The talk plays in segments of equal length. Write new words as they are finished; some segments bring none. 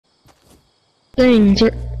Dang,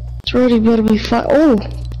 it's already better be fine. Oh!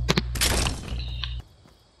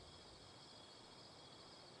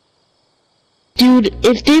 Dude,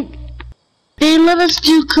 if they let us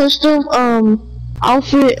do custom,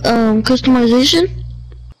 outfit, customization,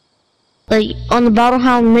 like, on the bottom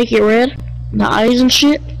how to make it red, the eyes and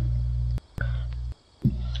shit,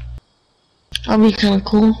 that'd be kinda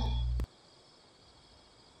cool.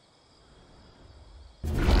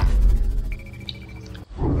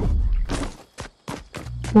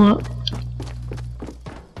 What?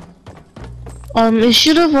 It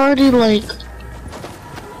should have already, like,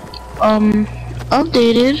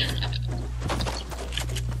 updated.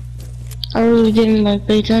 I really didn't, like,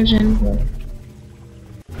 pay attention, but...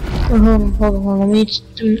 Oh, hold on, let me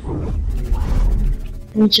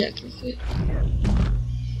check real quick.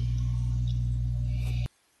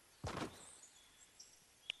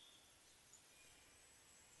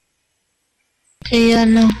 Okay, yeah,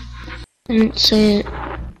 no. I didn't say it.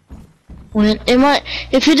 When it might,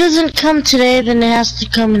 if it doesn't come today, then it has to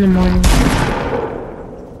come in the morning.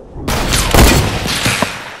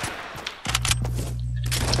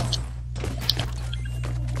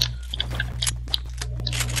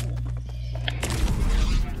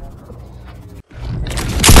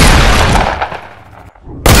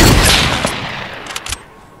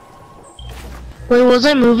 Wait, was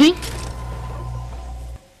I moving?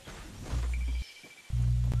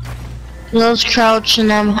 I was crouched and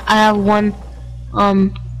I have one,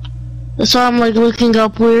 that's why I'm like looking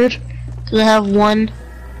up weird, cause I have one,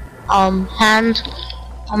 hand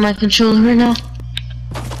on my controller right now.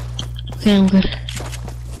 Okay, I'm good.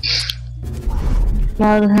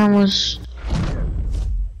 My other hand was,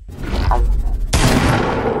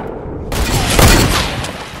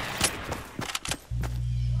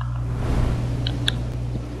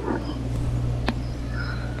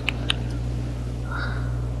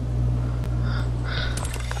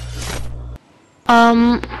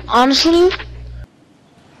 honestly,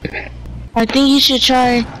 I think you should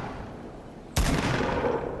try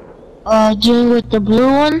doing with the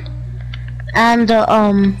blue one and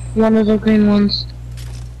one of the green ones,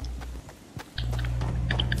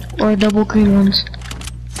 or double green ones.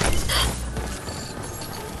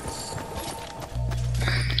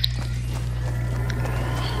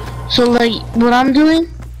 So like what I'm doing,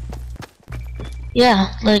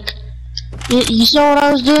 yeah, like you saw what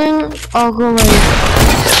I was doing. I'll go like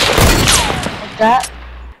that.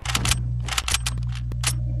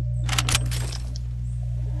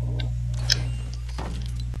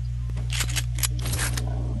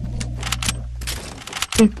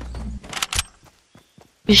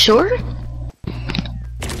 You sure?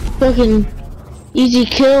 Fucking easy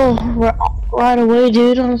kill right away,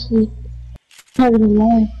 dude. Honestly, not gonna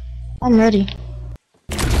lie, I'm ready.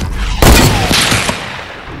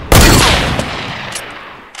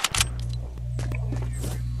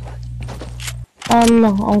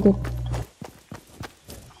 No, I'm good.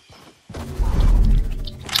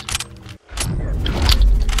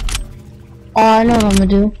 Oh, I know what I'm gonna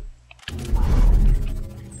do.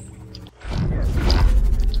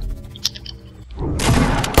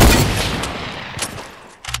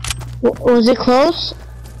 Was it close?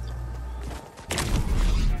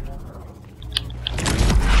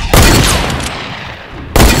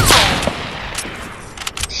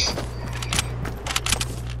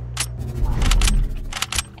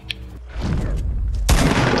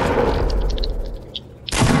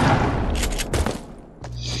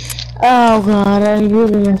 Oh god, I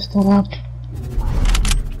really messed that up.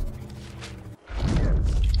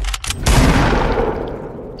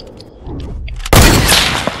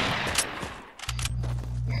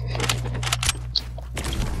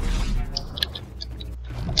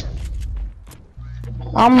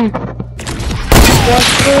 I'm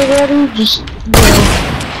ready, just go.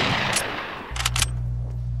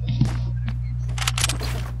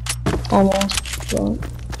 Almost.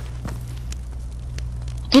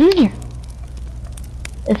 Get in here.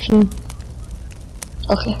 If you...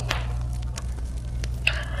 Okay.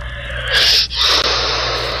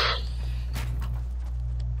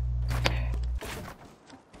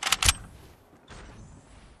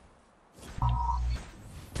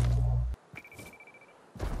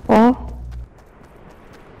 Oh.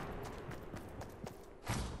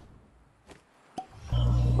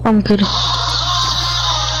 I'm good.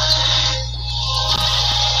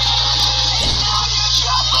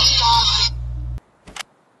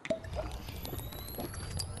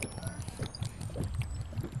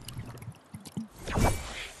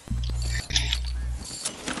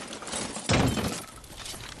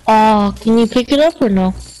 Can you pick it up or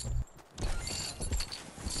no?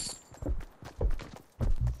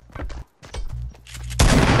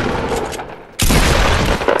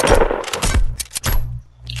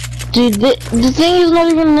 Dude, the thing is not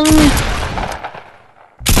even letting me.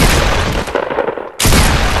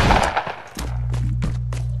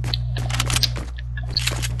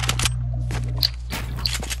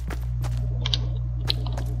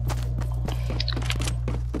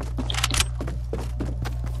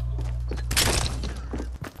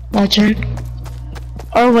 My turn.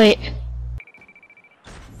 Oh wait.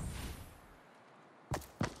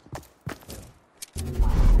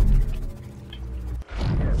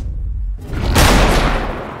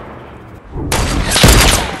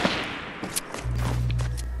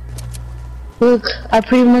 Look, I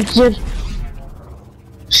pretty much did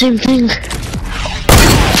same thing.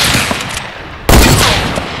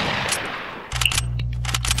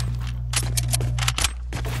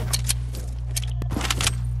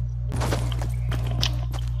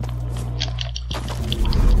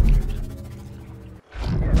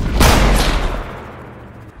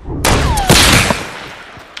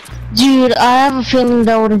 Dude, I have a feeling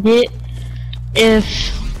that would hit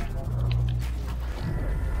if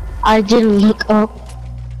I didn't look up.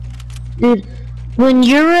 Dude, when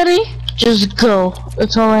you're ready, just go.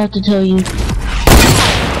 That's all I have to tell you.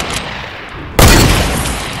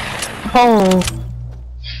 Oh,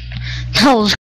 that was